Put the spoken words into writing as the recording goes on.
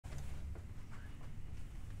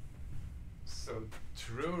So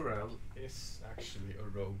trurl is actually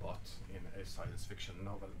a robot in a science fiction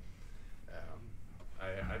novel.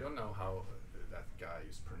 I don't know how that guy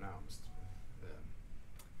is pronounced.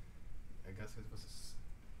 I guess it was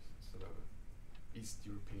a sort of East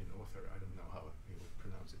European author. I don't know how he would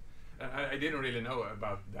pronounce it. And I didn't really know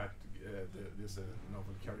about that this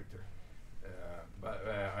novel character, but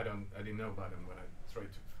I didn't know about him when I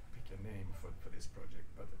tried to pick a name for this project.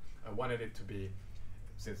 But I wanted it to be,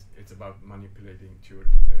 since it's about manipulating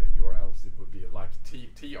URLs, it would be like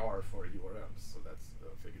TR for URLs. So that's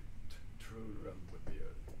figured trurl would be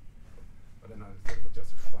a. But then I thought it was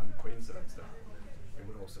just a fun coincidence that it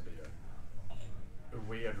would also be a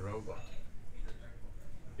weird robot.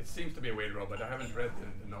 It seems to be a weird robot. I haven't read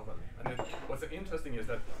the novel. And what's interesting is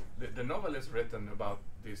that the novel is written about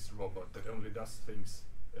this robot that only does things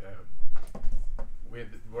with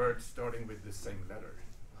words starting with the same letter.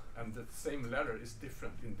 And the same letter is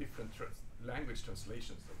different in different language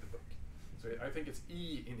translations of the book. So I think it's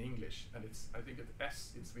E in English, and I think it's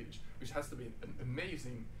S in Swedish, which has to be an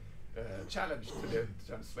amazing challenge to the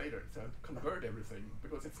translator to convert everything,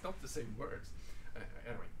 because it's not the same words.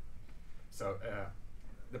 Anyway, so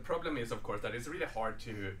the problem is, of course, that it's really hard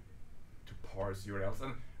to parse URLs,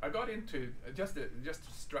 and I got into just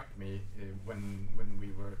struck me when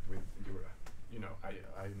we worked with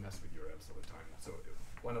I mess with URLs all the time. So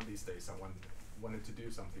one of these days I wanted to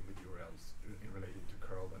do something with URLs related to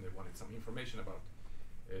curl, and they wanted some information about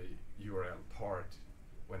a URL part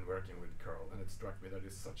when working with curl, and it struck me that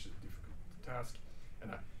it's such a difficult task,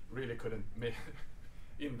 and I really couldn't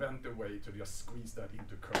invent a way to just squeeze that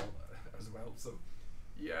into curl as well. So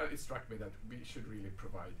yeah, it struck me that we should really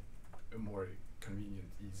provide a more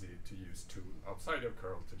convenient, easy to use tool outside of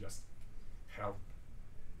curl to just help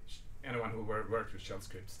anyone who works with shell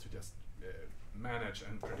scripts to just manage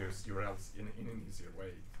and produce URLs in an easier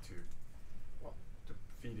way to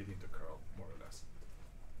feed it into curl, more or less.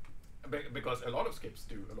 Because a lot of scripts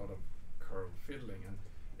do a lot of curl fiddling, and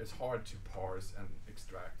it's hard to parse and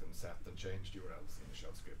extract and set and change URLs in a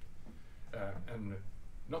shell script. And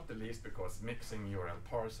not the least because mixing URL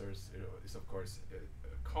parsers is of course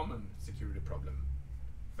a common security problem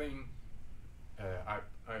thing. I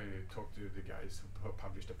talked to the guys who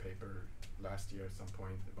published a paper last year at some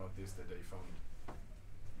point about this, that they found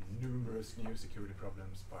numerous new security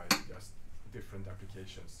problems by just different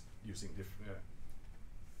applications using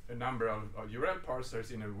a number of URL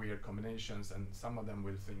parsers in a weird combinations, and some of them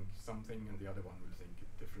will think something and the other one will think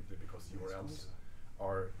differently, because URLs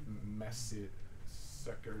are messy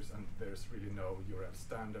suckers, and there's really no URL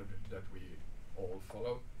standard that we all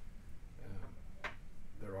follow.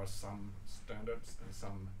 There are some standards and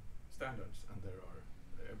some standards, and there are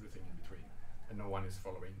everything in between, and no one is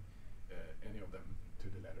following any of them to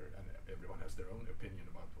the letter, and everyone has their own opinion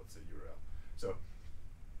about what's a URL. So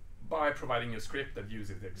by providing a script that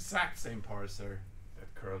uses the exact same parser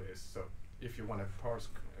that curl is, so if you want to parse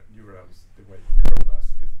URLs the way curl does,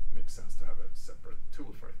 it makes sense to have a separate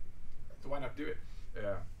tool for it. So why not do it?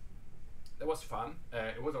 That was fun.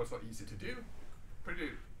 It was also easy to do. Pretty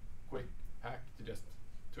quick hack. It just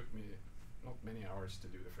took me not many hours to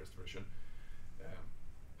do the first version,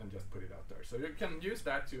 and just put it out there. So you can use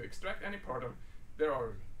that to extract any part of. There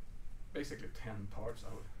are basically 10 parts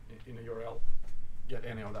in a URL. Get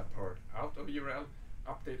any of that part out of a URL,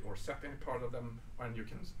 update or set any part of them, and you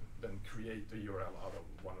can then create a URL out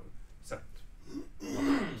of one of set.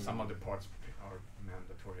 Some of the parts are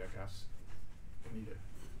mandatory, I guess. Needed,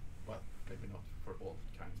 well, maybe not for all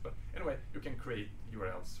kinds, but anyway, you can create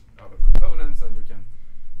URLs out of components, and you can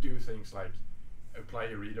do things like apply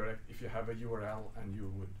a redirect. If you have a URL and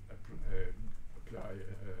you would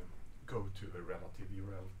go to a relative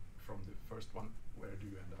URL from the first one, where do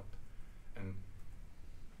you end up?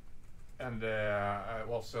 And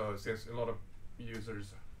also, since a lot of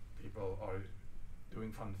people are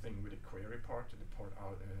doing fun thing with the query part, the part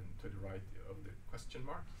out to the right of the question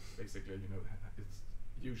mark. Basically, it's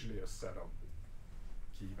usually a set of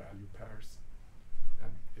key value pairs,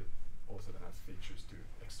 and it also then has features to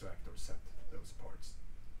extract or set those parts,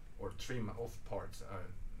 or trim off parts,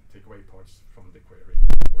 take away parts from the query,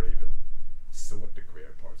 or even sort the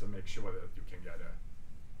query parts and make sure that you can get a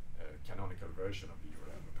canonical version of the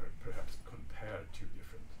URL, perhaps compare two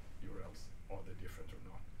different URLs, are they different or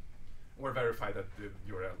not, or verify that the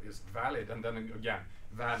URL is valid, and then again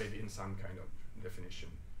valid in some kind of definition.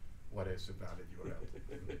 What is a valid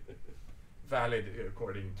URL? Valid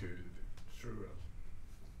according to trurl.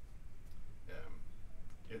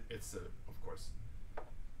 It's of course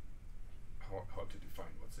hard to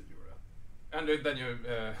define what's a URL, and then you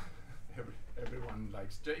everyone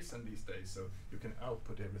likes JSON these days, so you can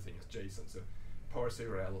output everything as JSON. So parse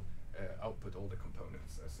URL, output all the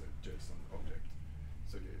components as a JSON object.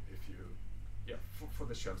 So if you, for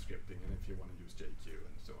the shell scripting, and if you want to use JQ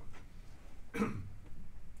and so on.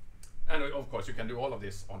 And of course, you can do all of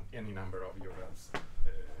this on any number of URLs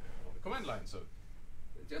on the command line. So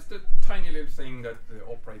just a tiny little thing that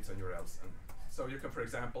operates on URLs. And so you can, for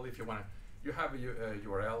example, if you want to, you have a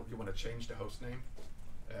URL, you want to change the host name,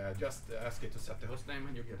 just ask it to set the host name,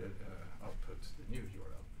 and you get an output the new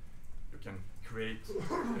URL. You can create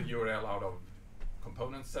a URL out of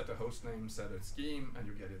components, set a host name, set a scheme, and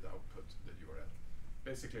you get it output the URL.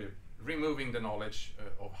 Basically, removing the knowledge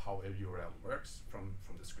of how a URL works from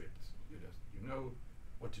the script. You know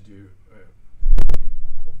what to do.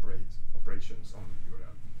 Operations on the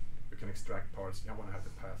URL. You can extract parts. I want to have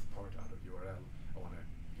the path part out of URL. I want to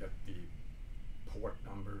get the port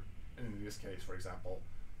number. And in this case, for example,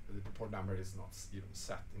 the port number is not even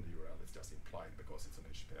set in the URL. It's just implied because it's an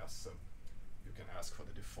HTTPS. So you can ask for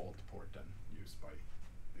the default port then used by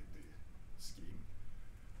the scheme.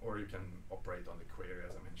 Or you can operate on the query,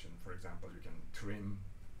 as I mentioned. For example, you can trim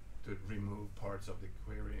to remove parts of the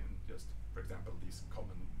query and just, for example, these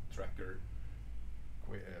common tracker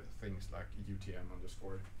things like UTM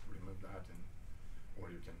underscore, remove that, and or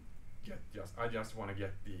you can get I just want to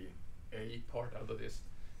get the A part out of this,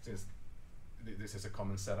 since this is a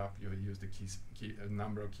common setup. You use the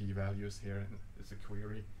number of key values here, and it's a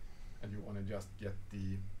query, and you want to just get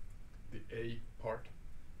the A part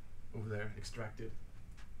over there extracted.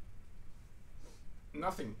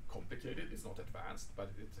 Nothing complicated, it's not advanced,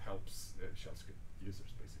 but it helps shell script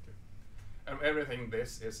users basically. And everything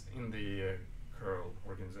this is in the curl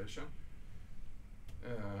organization,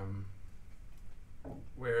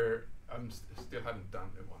 where still haven't done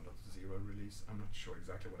a 1.0 release. I'm not sure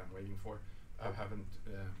exactly what I'm waiting for. I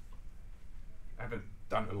haven't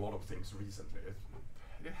done a lot of things recently.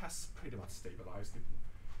 It has pretty much stabilized.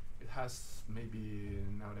 It has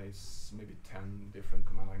nowadays maybe 10 different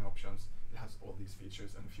command line options. It has all these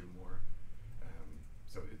features and a few more.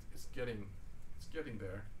 So it's getting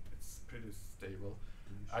there. It's pretty stable.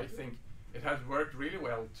 I think it has worked really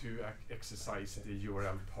well to exercise the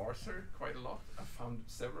URL parser quite a lot. I found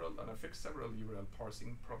several, and I fixed several URL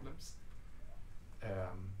parsing problems.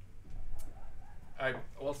 I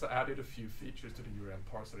also added a few features to the URL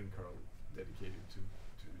parser in curl dedicated to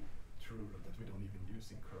trurl that we don't even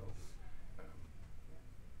use in curl.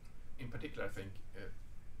 In particular, I think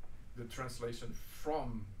the translation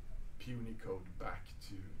from Punycode back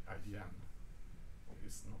to IDM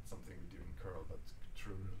is not something we do in curl, but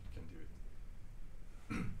trurl can do it.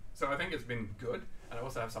 So I think it's been good, and I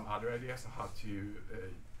also have some other ideas on how to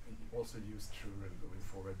also use trurl going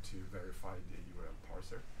forward to verify the URL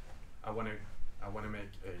parser. I want to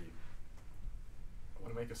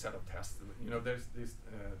make a set of tests. You know, there's this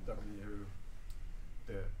WG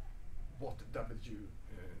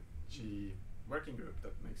working group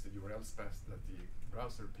that makes the URL specs that the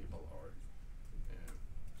browser people are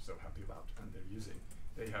so happy about and they're using.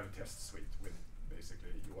 They have a test suite with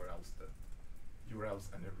basically URLs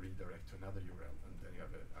and a redirect to another URL, and then you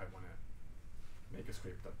have I want to make a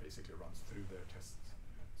script that basically runs through their test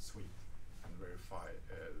suite and verify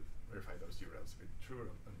those URLs with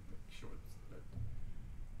trurl and make sure that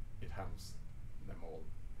it handles them all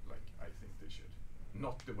like I think they should.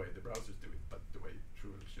 Not the way the browsers do it, but the way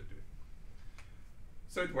trurl should do it.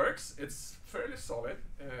 So it works. It's fairly solid.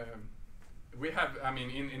 We have,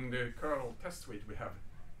 in the curl test suite, we have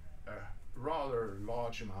a rather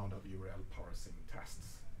large amount of URL parsing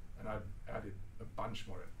tests, and I've added a bunch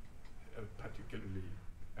more, particularly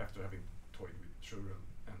after having toyed with trurl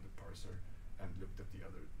and the parser and looked at the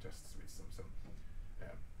other test suites. So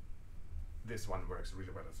this one works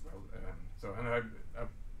really well as well. And I'm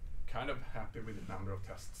kind of happy with the number of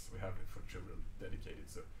tests we have for trurl dedicated.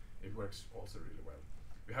 So it works also really well.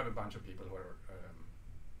 We have a bunch of people who are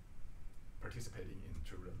participating in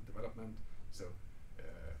trurl development. So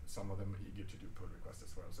some of them eager to do pull requests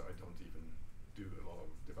as well. So I don't even do a lot of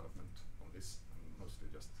development on this. I'm mostly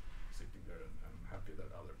just sitting there, and I'm happy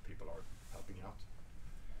that other people are helping out.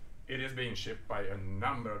 It is being shipped by a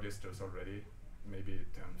number of distros already, maybe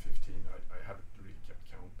 10, 15. I haven't really kept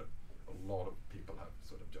count, but a lot of people have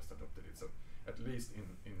sort of just adopted it. So at least in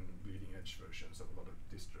bleeding edge versions of a lot of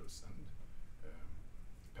distros and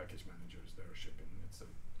package managers, they're shipping it.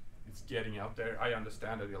 So it's getting out there. I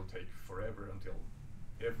understand that it'll take forever until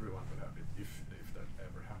everyone will have it, if that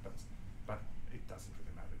ever happens. But it doesn't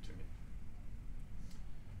really matter to me.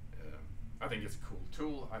 I think it's a cool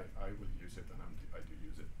tool. I will use it, and I do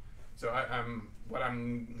use it. So I'm what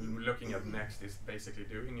I'm looking at next is basically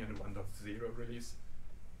doing a 1.0 release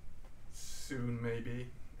soon,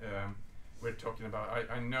 maybe. We're talking about.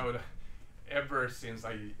 I know that ever since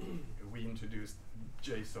we introduced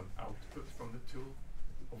JSON output from the tool,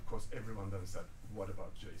 of course, everyone then said, "What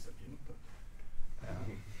about JSON input?"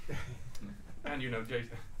 And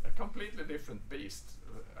JSON, a completely different beast.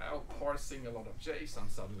 Parsing a lot of JSON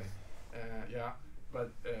suddenly.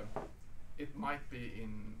 But it might be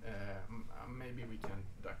in. Maybe we can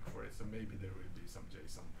duck for it. So maybe there will be some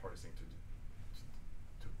JSON parsing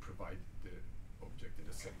to provide the object in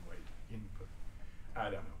the same way input. I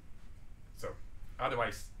don't know. So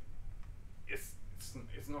otherwise, it's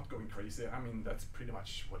not going crazy. I mean, that's pretty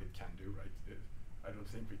much what it can do, right? I don't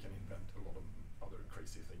think we can invent a lot of other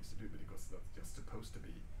crazy things to do because that's just supposed to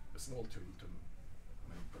be a small tool to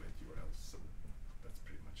manipulate URLs. So that's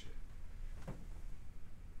pretty much it.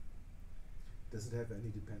 Does it have any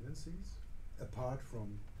dependencies apart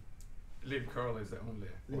from? libcurl is the only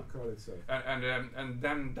libcurl one. itself. And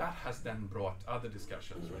then that has then brought other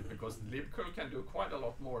discussions, right? Because libcurl can do quite a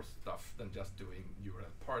lot more stuff than just doing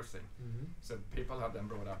URL parsing. So people have then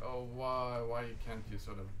brought up, oh, why can't you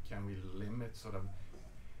can we limit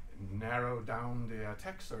narrow down the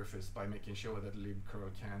attack surface by making sure that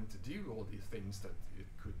libcurl can't do all these things that it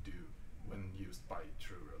could do when used by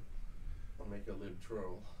trurl? Or make a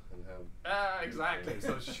libtrurl and have exactly.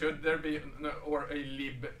 So should there be or a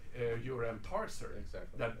lib URL parser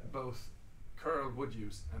that both curl would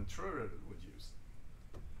use and trurl would use?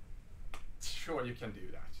 Sure, you can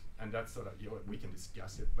do that, and that's we can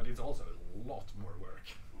discuss it, but it's also a lot more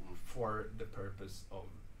work for the purpose of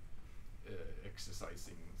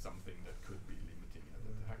exercising something that could be limiting at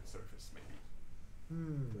the attack surface, maybe.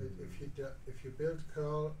 If you build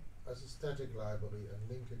curl as a static library and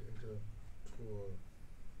link it into trurl,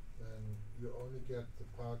 then you only get the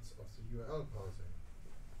parts of the URL parsing,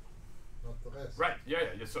 not the rest. Right.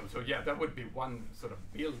 Yeah. So that would be one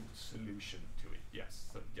build solution to it. Yes.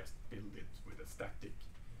 So just build it with a static,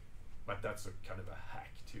 but that's a kind of a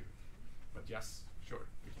hack too. But yes, sure,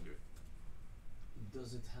 we can do it.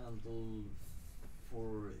 Does it handle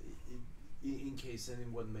for in case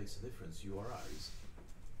anyone makes a difference URIs?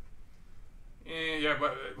 Yeah,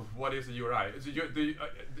 but what is a URI?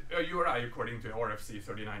 A URI, according to RFC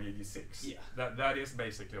 3986, that is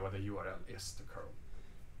basically what a URL is to curl.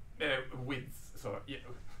 With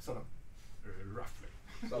roughly.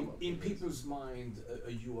 In people's mind,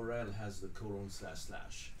 a URL has the :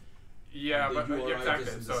 // Yeah, and but the URI exactly.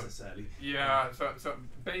 doesn't necessarily. So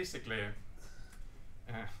basically,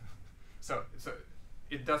 so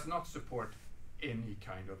it does not support any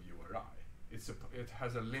kind of URI. It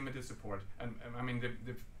has a limited support, and I mean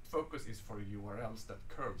the focus is for URLs that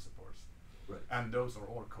curl supports, right? And those are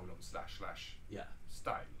all : /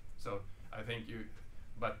 style. So I think in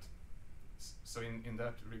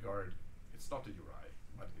that regard, it's not a URI,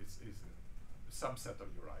 but it's a subset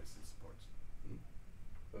of URIs it supports.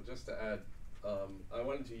 Well, just to add, I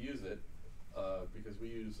wanted to use it because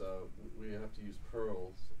we have to use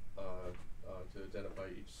Perls to identify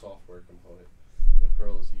each software component. The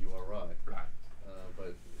Perl is a URI, right?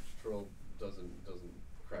 But trurl doesn't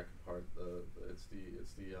crack apart it's the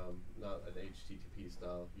not an HTTP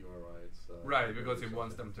style URI. It's right, because it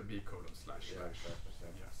wants them to be : // Yeah.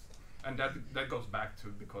 Yes, and that goes back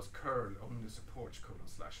to because curl only supports : //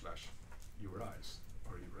 URIs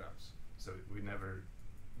or URLs. So we never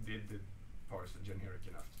did the parser generic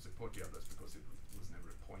enough to support the others because it was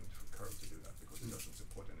never a point for curl to do that because it doesn't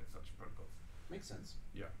support any such protocols. Makes sense.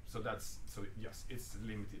 Yeah, so yes, it's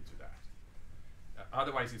limited to that.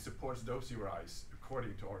 Otherwise, it supports those URIs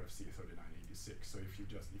according to RFC 3986. So if you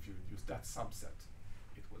use that subset,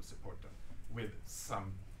 it will support them with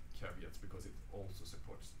some caveats because it also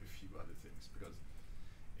supports a few other things. Because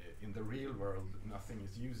in the real world, nothing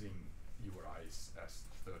is using URIs as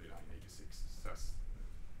 3986 says.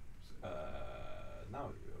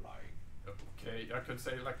 Now you're lying. Okay, I could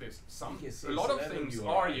say it like this. A lot of things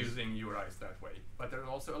are using URIs that way, but there are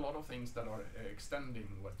also a lot of things that are extending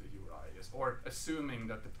what the URI is, or assuming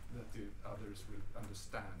that the others will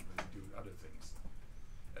understand when they do other things.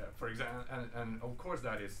 For example, and of course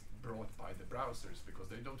that is brought by the browsers because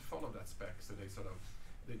they don't follow that spec, so they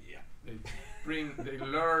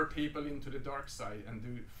lure people into the dark side and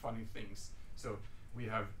do funny things. So we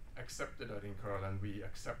have accepted that in curl, and we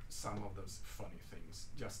accept some of those funny things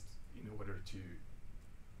just in order to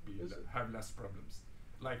have less problems.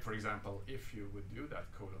 Like, for example, if you would do that :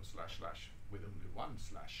 / with only one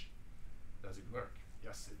slash, does it work?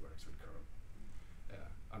 Yes, it works with curl,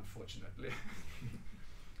 unfortunately.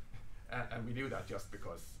 and we do that just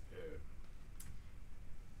because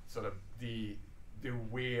the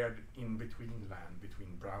weird in-between land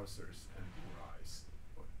between browsers and URIs.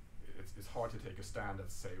 It's hard to take a stand and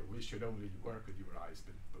say we should only work with URIs,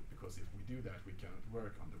 but because if we do that, we cannot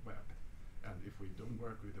work on the web, and if we don't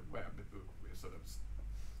work with the web, we sort of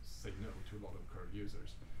say no to a lot of curl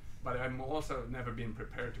users. But I'm also never been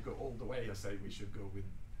prepared to go all the way and say we should go with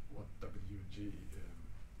what WG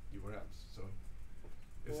URLs. So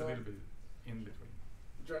it's a little bit in between.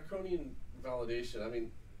 Draconian validation. I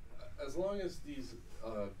mean, as long as these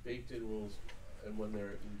baked-in rules and when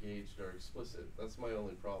they're engaged are explicit, that's my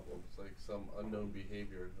only problem. It's like some unknown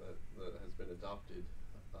behavior that has been adopted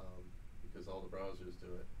because all the browsers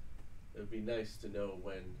do it. It would be nice to know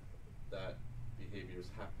when that behavior is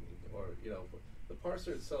happening, or the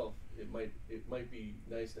parser itself. It might be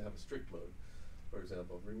nice to have a strict mode, for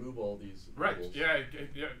example. Remove all these rules. Yeah,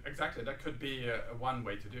 exactly. That could be one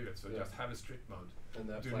way to do it. So just have a strict mode. And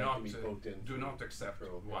that do flag not can be poked in. do not accept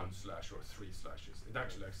True, 1 slash or 3 slashes. It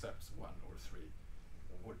actually accepts 1 or 3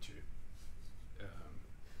 or 2.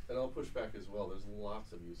 And I'll push back as well. There's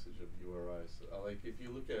lots of usage of URIs. Like if you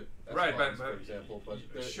look at Right, S-logs, but for example,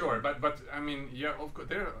 sure, but I mean, yeah, of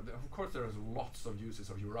course there's lots of uses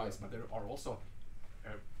of URIs, but there are also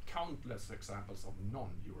countless examples of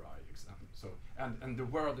non-URI examples. So and the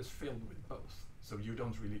world is filled with both. So you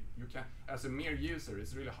can, as a mere user,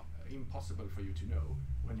 it's really impossible for you to know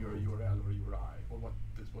when you're a URL or URI or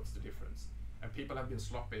what's the difference. And people have been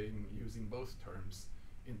sloppy in using both terms,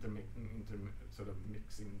 sort of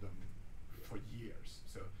mixing them for years.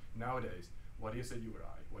 So nowadays, what is a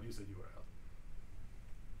URI? What is a URL?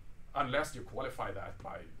 Unless you qualify that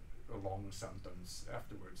by a long sentence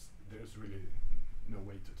afterwards, there's really no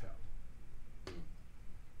way to tell.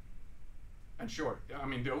 And sure, I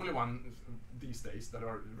mean, the only ones these days that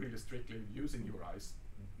are really strictly using URIs,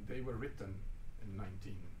 they were written in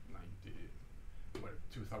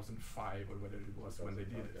 2005 or whatever it was when they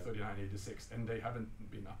did 3986, and they haven't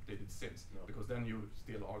been updated since, because then you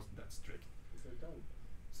still are that strict. They're done.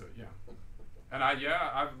 So yeah, and I've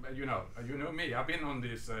you know me, I've been on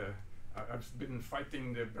this. I've been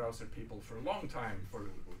fighting the browser people for a long time for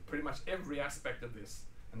pretty much every aspect of this,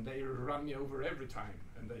 and they run me over every time,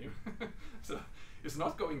 and they so it's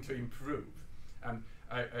not going to improve. And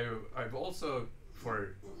I've also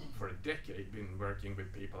for a decade been working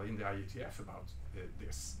with people in the IETF about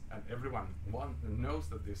this, and everyone knows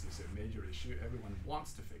that this is a major issue. Everyone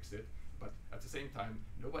wants to fix it, but at the same time,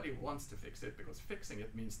 nobody wants to fix it, because fixing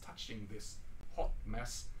it means touching this hot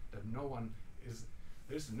mess that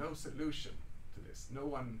there's no solution to this. No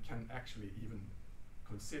one can actually even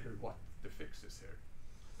consider what the fix is here.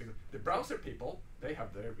 Because the browser people, they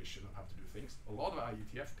have their vision of how to do things. A lot of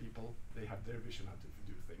IETF people, they have their vision how to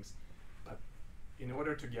do things. But in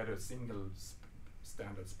order to get a single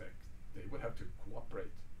standard spec, they would have to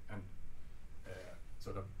cooperate and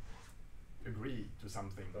sort of agree to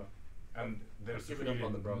something. And there's really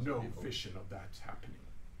no vision of that happening.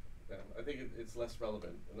 Yeah, I think it's less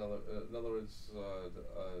relevant. In other words,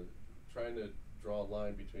 trying to draw a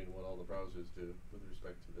line between what all the browsers do with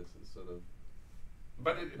respect to this is sort of.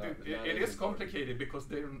 But it is complicated, because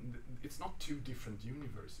it's not two different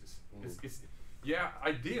universes. Yeah,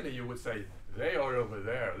 ideally you would say they are over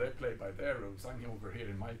there, they play by their rules. I'm over here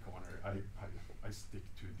in my corner. I stick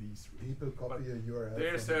to these rules. People copy a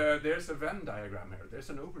URL. There's a Venn diagram here. There's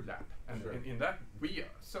an overlap, and in that we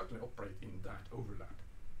certainly operate in that overlap.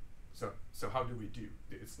 So how do we do?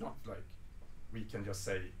 It's not like we can just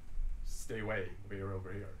say, stay away, we're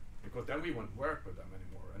over here, because then we won't work with them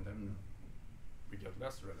anymore, and then we get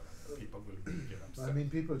less relevant. People will get upset. I mean,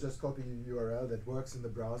 people just copy a URL that works in the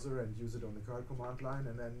browser and use it on the curl command line,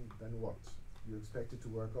 and then what? You expect it to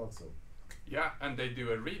work also. Yeah, and they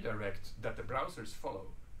do a redirect that the browsers follow.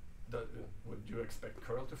 Would you expect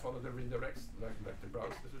curl to follow the redirects like the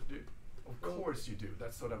browsers do? Of course you do.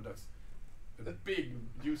 That's a big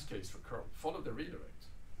use case for curl. Follow the redirect.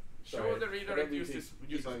 Sure, the redirect uses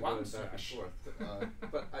 1 slash.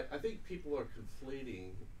 But I think people are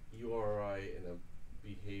conflating URI and a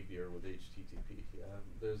behavior with HTTP.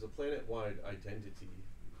 There's a planet-wide identity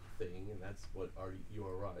thing, and that's what are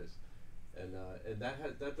URIs, and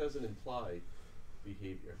that doesn't imply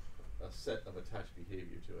behavior, a set of attached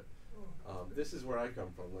behavior to it. This is where I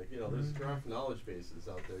come from. Like, there's graph knowledge bases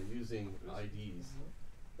out there using IDs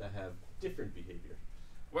that have different behavior.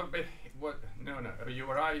 Well, no. A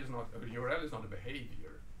URL is not a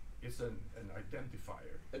behavior. It's an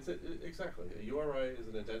identifier. Exactly. A URI is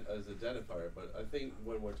an identifier, but I think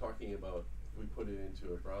when we're talking about we put it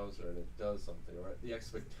into a browser and it does something, or the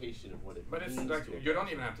expectation of what it means. But it's like you don't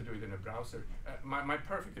even have to do it in a browser. My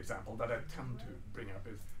perfect example that I tend to bring up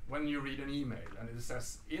is when you read an email and it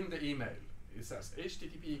says in the email, it says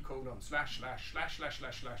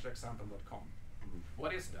http:////example.com.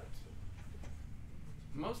 What is that?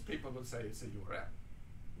 Most people will say it's a URL,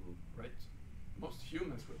 right? Most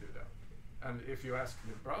humans will do that. And if you ask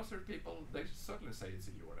the browser people, they certainly say it's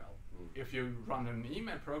a URL. If you run an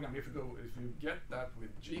email program, if you get that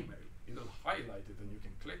with Gmail, it'll highlight it and you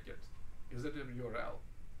can click it. Is it a URL?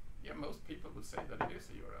 Yeah, most people will say that it is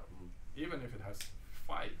a URL, even if it has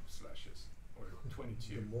 5 slashes or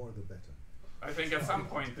 22. The more, the better. I think at some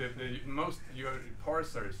point, most your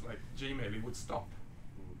parsers like Gmail, it would stop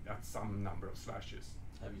at some number of slashes.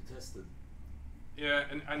 Have you tested? Yeah,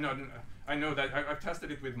 and I know that I've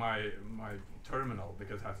tested it with my terminal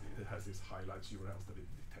because it has these highlights URLs that it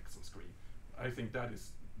detects on screen. I think that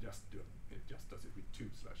is it just does it with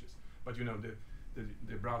 2 slashes. But you know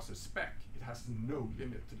the browser spec, it has no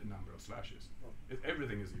limit to the number of slashes.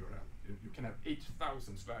 Everything is a URL. You can have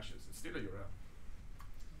 8,000 slashes. It's still a URL.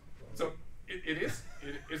 So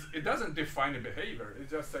it doesn't define a behavior. They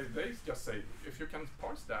just say if you can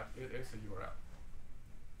parse that, it is a URL.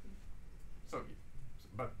 So,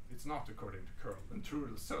 but it's not according to curl, and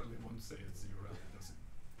trurl certainly won't say it's a URL. That's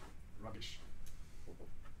rubbish. I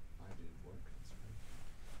did work.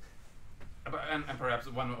 That's right. And perhaps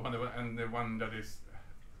the one that is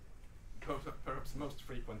perhaps most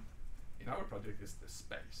frequent in our project is the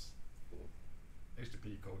space.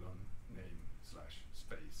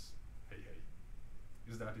 http://name/space. Hey.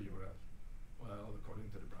 Is that a URL? Well, according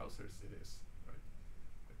to the browsers, it is, right?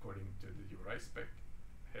 According to the URI spec,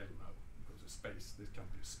 hell no. Because a space, this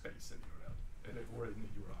can't be a space in URL, or in the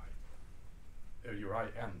URI. A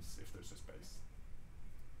URI ends if there's a space.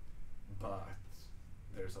 But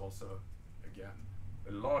there's also, again,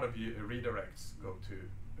 a lot of redirects go to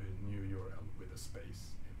a new URL with a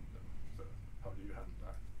space in them. So how do you handle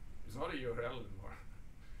that? It's not a URL anymore,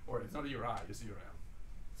 or it's not a URI, it's a URL.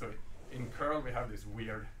 So in curl we have this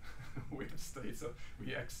weird state. So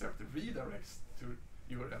we accept redirects to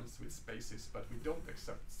URLs with spaces, but we don't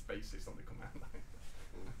accept spaces on the command line.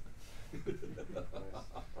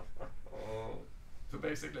 So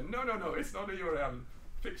basically, no, it's not a URL.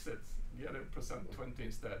 Fix it. Get a %20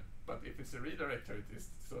 instead. But if it's a redirector, it is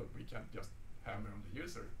so we can't just hammer on the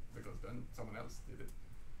user because then someone else did it.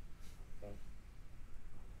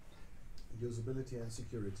 Usability and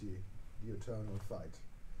security, the eternal fight.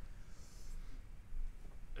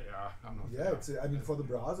 Yeah, I'm not. Yeah, I mean, for the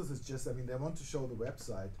browsers, it's just, I mean, they want to show the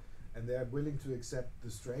website, and they're willing to accept the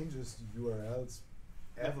strangest URLs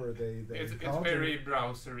ever they It's very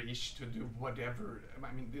browser-ish to do whatever.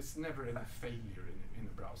 I mean, there's never any failure in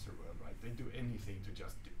the browser world, right? They do anything to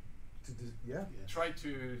just try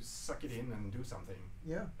to suck it in and do something.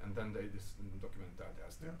 Yeah. And then they just document that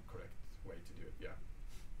as the correct way to do it. Yeah.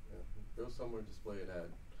 Go somewhere, display an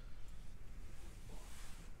ad.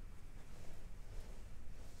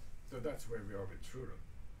 So that's where we are with trurl.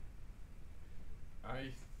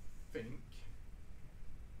 I think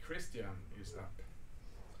Christian is up.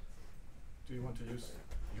 Do you want to use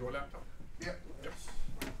your laptop? Yeah. Yep.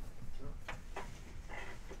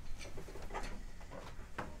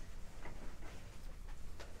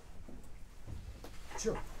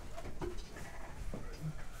 Sure.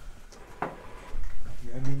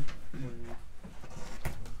 Yeah, I mean,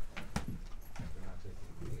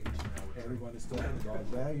 everyone is talking about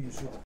where you should